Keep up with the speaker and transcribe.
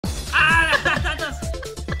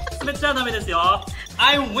めちゃダメですよ。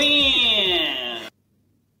I win。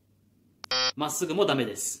 まっすぐもダメ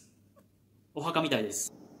です。お墓みたいで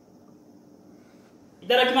す。い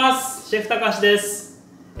ただきます。シェフたかしです。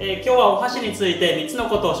今日はお箸について3つの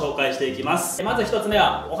ことを紹介していきます。まず1つ目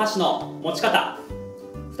はお箸の持ち方、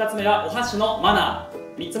2つ目はお箸のマナ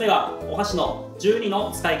ー、3つ目はお箸の12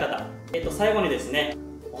の使い方、最後にですね、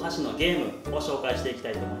お箸のゲームを紹介していき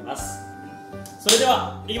たいと思います。それで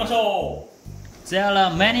は行きましょう。 There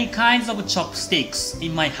are many kinds of chopsticks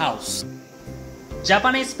in my house.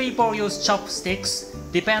 Japanese people use chopsticks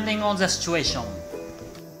depending on the situation.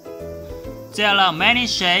 There are many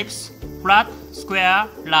shapes: flat, square,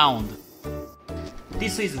 round.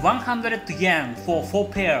 This is 100 yen for 4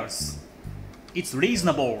 pairs. It's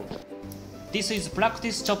reasonable. This is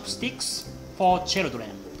practice chopsticks for children.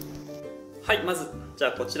 はい、まずじゃ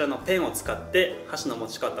あこちらのペンを使って箸の持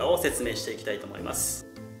ち方を説明していきたいと思います。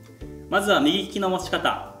まずは右利きの持ち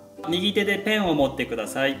方。右手でペンを持ってくだ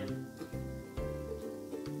さい。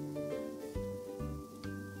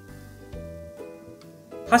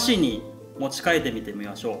箸に持ち替えてみてみ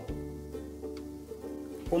ましょ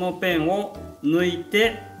う。このペンを抜い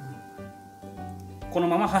てこの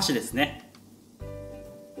まま箸ですね。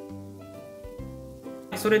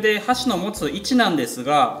それで箸の持つ位置なんです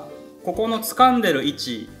が、ここの掴んでる位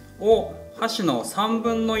置を箸の3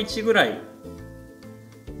分の1ぐらい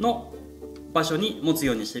の場所に持つ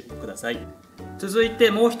ようにしてください。続い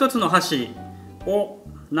てもう一つの箸を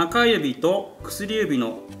中指と薬指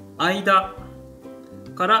の間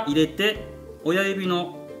から入れて親指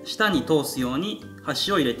の下に通すように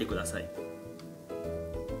箸を入れてください。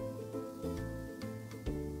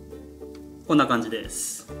こんな感じで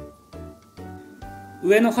す。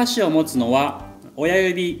上の箸を持つのは親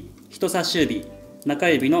指、人差し指、中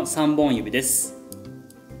指の3本指です。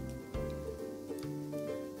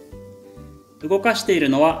動かしている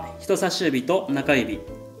のは人差し指と中指、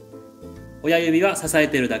親指は支え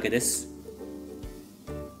ているだけです。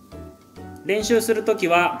練習するとき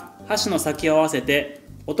は箸の先を合わせて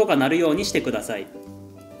音が鳴るようにしてください。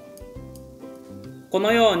こ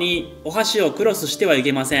のようにお箸をクロスしてはい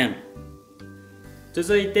けません。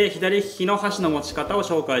続いて左利きの箸の持ち方を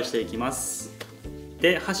紹介していきます。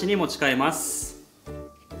で、箸に持ち替えます。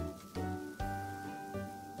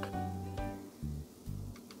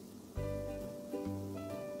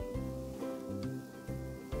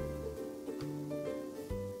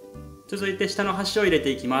続いて下の箸を入れて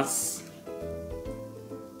いきます。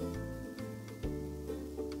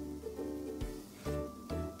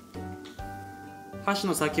箸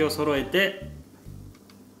の先を揃えて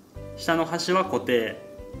下の箸は固定、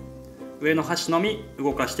上の箸のみ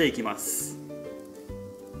動かしていきます。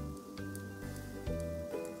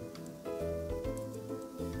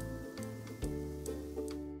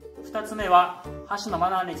2つ目は箸のマ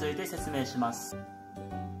ナーについて説明します。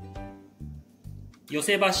寄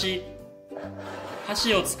せ箸、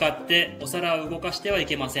箸を使ってお皿を動かしてはい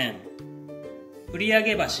けません。振り上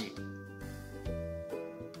げ箸、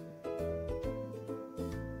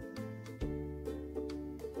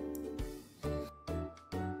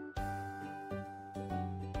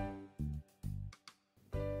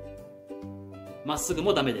まっすぐ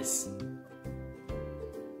もダメです。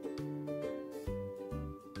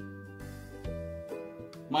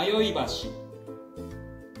迷い箸、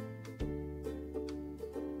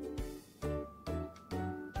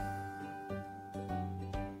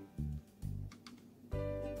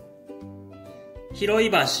拾い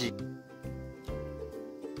箸、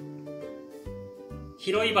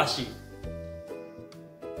拾い箸、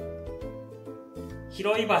拾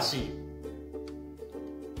い箸、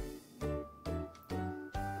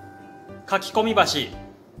書き込み箸、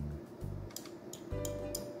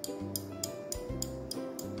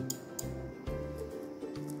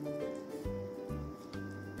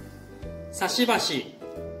差し箸、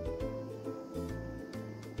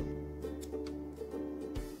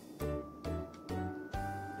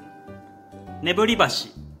眠り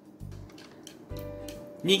箸、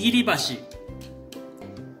握り箸、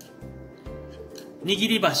握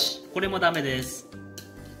り箸、これもダメです。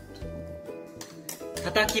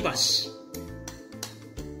叩き箸、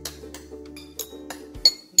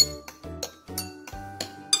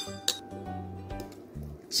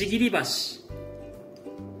ちぎり箸、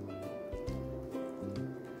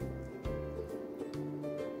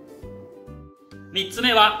3つ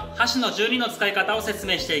目は箸の12の使い方を説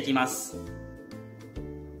明していきます。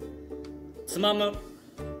つまむ、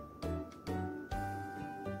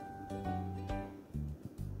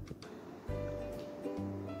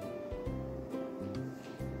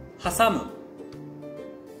挟む、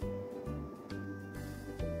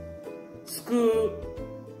すくう、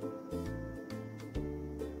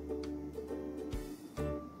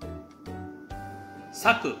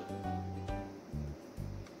裂く、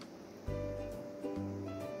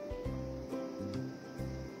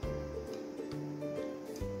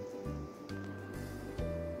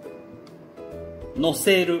乗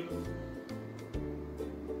せる、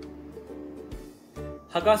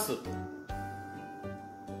剥がす、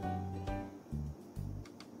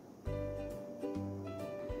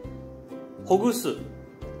ほぐす、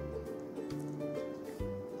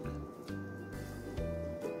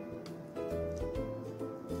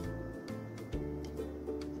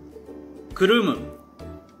くるむ、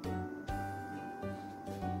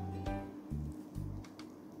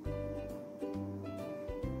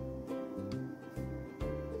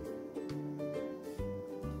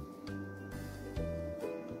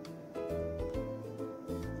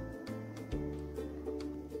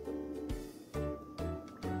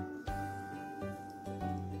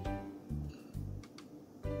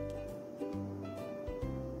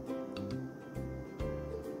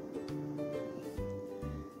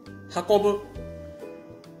運ぶ、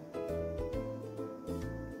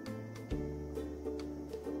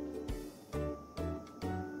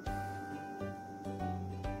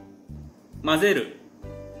混ぜる、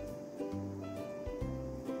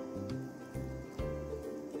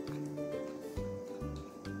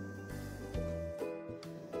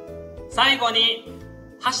最後に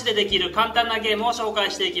箸でできる簡単なゲームを紹介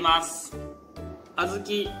していきます。小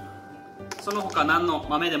豆、その他何の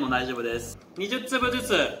豆でも大丈夫です。20粒ず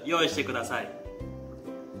つ用意してください。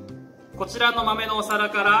こちらの豆のお皿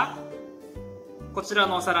からこちら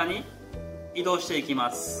のお皿に移動していき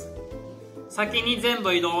ます。先に全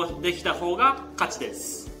部移動できた方が勝ちで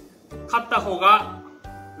す。勝った方が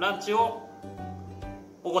ランチを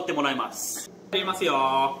おごってもらいます。やります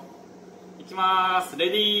よ。いきます。レ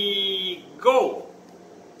ディーゴー。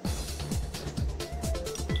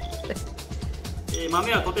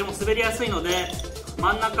豆はとても滑りやすいので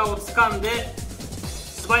真ん中を掴んで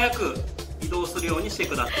素早く移動するようにして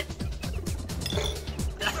ください。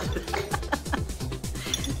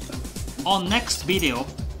On next video,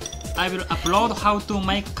 I will upload how to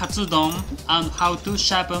make katsudon and how to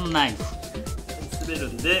sharpen knife. 滑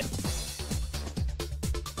るんで、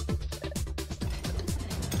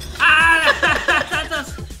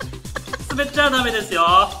滑っちゃダメです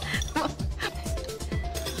よ。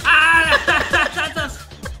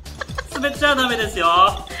滑っちゃダメですよ。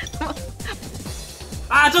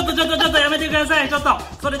ちょっとやめてください。ちょっと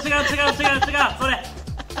それ違う、それち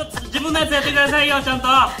ょっと自分のやつやってくださいよ、ちゃんと。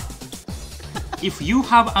If you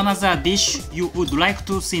have another dish you would like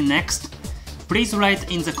to see next, please write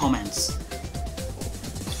in the comments.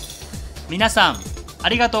 皆さんあ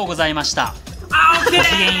りがとうございました。ごきげ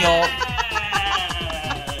んよ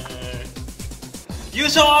う。優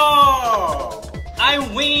勝！I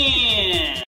win!